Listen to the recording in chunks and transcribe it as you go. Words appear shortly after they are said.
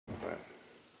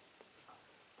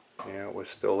Yeah, it was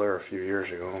still there a few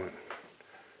years ago.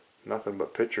 Nothing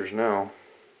but pictures now.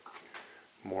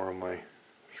 More of my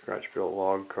scratch-built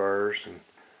log cars and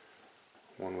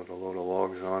one with a load of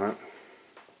logs on it.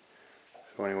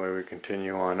 So anyway, we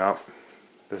continue on up.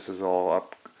 This is all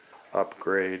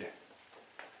upgrade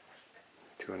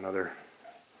to another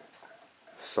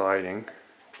siding,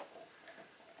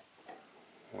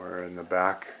 where in the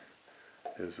back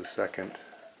is the second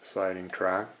siding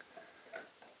track,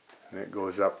 and it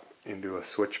goes up into a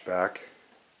switchback,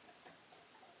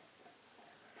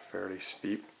 fairly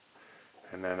steep,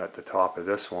 and then at the top of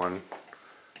this one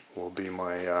will be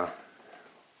my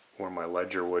where my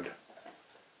Ledgerwood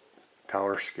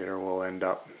tower skidder will end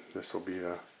up. This will be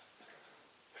the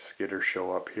skidder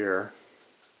show up here.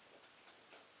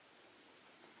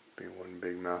 Be one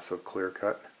big massive clear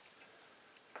cut.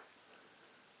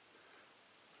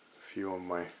 A few of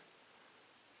my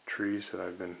trees that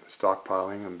I've been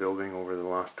stockpiling and building over the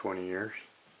last 20 years.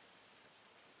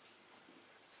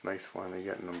 It's nice finally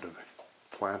getting them to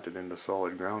planted into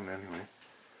solid ground anyway.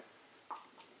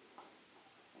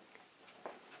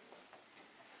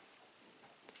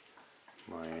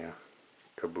 My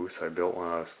caboose I built when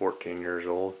I was 14 years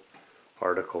old.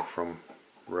 Article from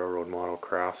Railroad Model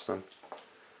Craftsman.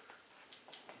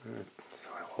 It's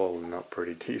holding up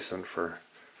pretty decent for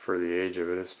the age of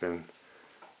it. It's been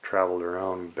traveled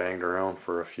around, banged around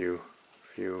for a few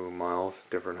miles,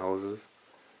 different houses.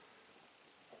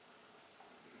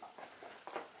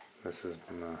 This is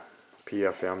a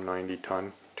PFM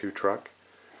 90-ton 2-truck.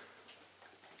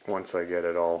 Once I get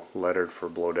it all lettered for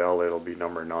Bloedel, it'll be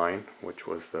number 9, which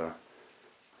was the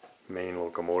main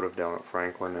locomotive down at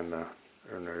Franklin in the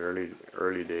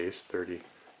early days,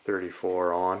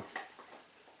 34 on,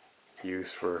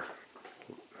 used for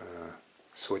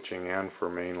switching and for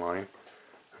mainline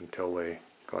until they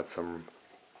got some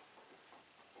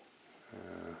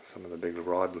of the big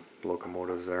rod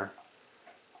locomotives there.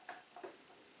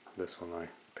 This one I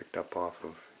picked up off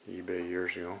of eBay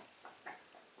years ago.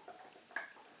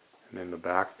 And in the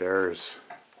back there is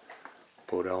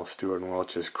Bloedel Stewart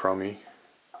Welch's Crummy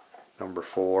number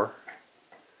 4.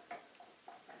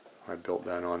 I built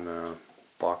that on the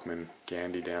Bachmann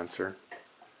Gandy Dancer.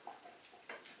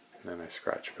 And then I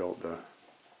scratch built the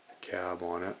cab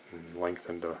on it and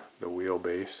lengthened the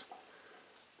wheelbase.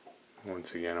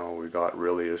 Once again, all we got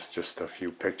really is just a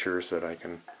few pictures that I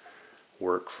can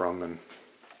work from and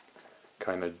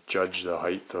kind of judge the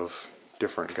height of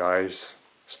different guys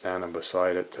standing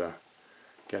beside it to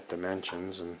get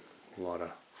dimensions, and a lot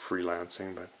of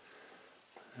freelancing, but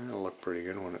it'll look pretty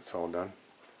good when it's all done.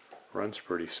 Runs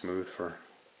pretty smooth for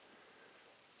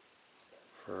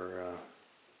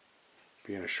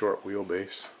being a short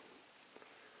wheelbase.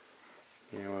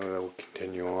 Anyway, that'll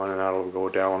continue on, and that'll go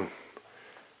down,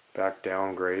 back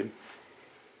down grade.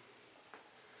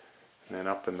 And then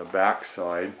up in the back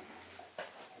side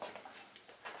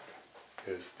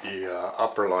is the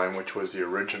upper line, which was the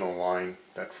original line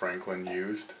that Franklin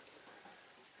used,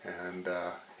 and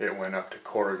it went up to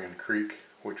Corrigan Creek,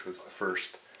 which was the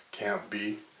first Camp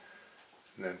B,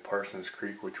 and then Parsons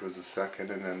Creek, which was the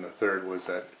second, and then the third was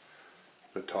at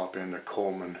the top end of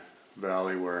Coleman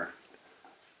Valley, where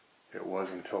it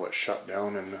was until it shut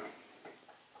down in the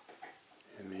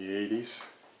 80s.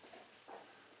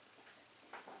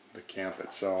 The camp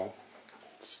itself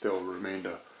still remained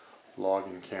a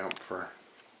logging camp. For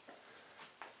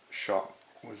shop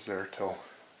was there till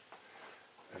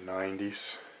the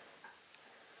 90s.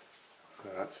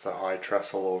 That's the high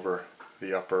trestle over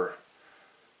the upper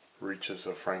reaches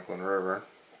of Franklin River.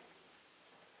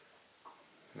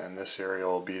 And then this area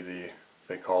will be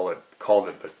they called it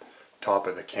the top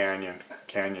of the canyon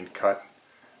cut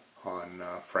on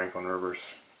Franklin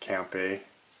River's Camp A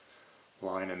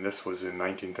line, and this was in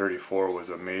 1934 was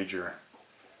a major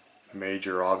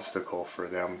obstacle for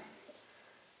them.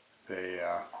 They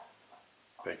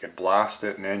could blast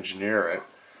it and engineer it,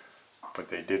 but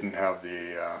they didn't have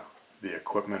the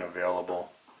equipment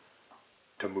available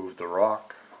to move the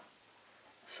rock.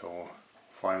 So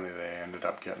finally they ended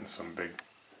up getting some big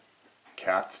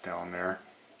cats down there,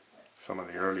 some of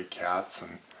the early cats,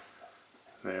 and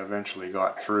they eventually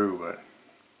got through, but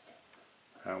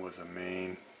that was a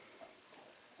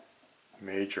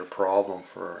major problem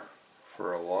for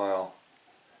a while.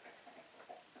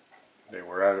 They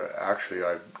were actually,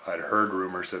 I'd heard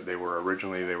rumors that they were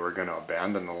going to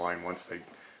abandon the line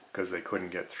because they couldn't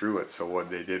get through it. So what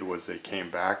they did was they came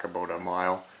back about a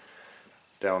mile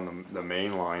down the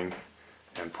main line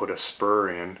and put a spur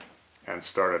in and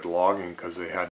started logging, because they had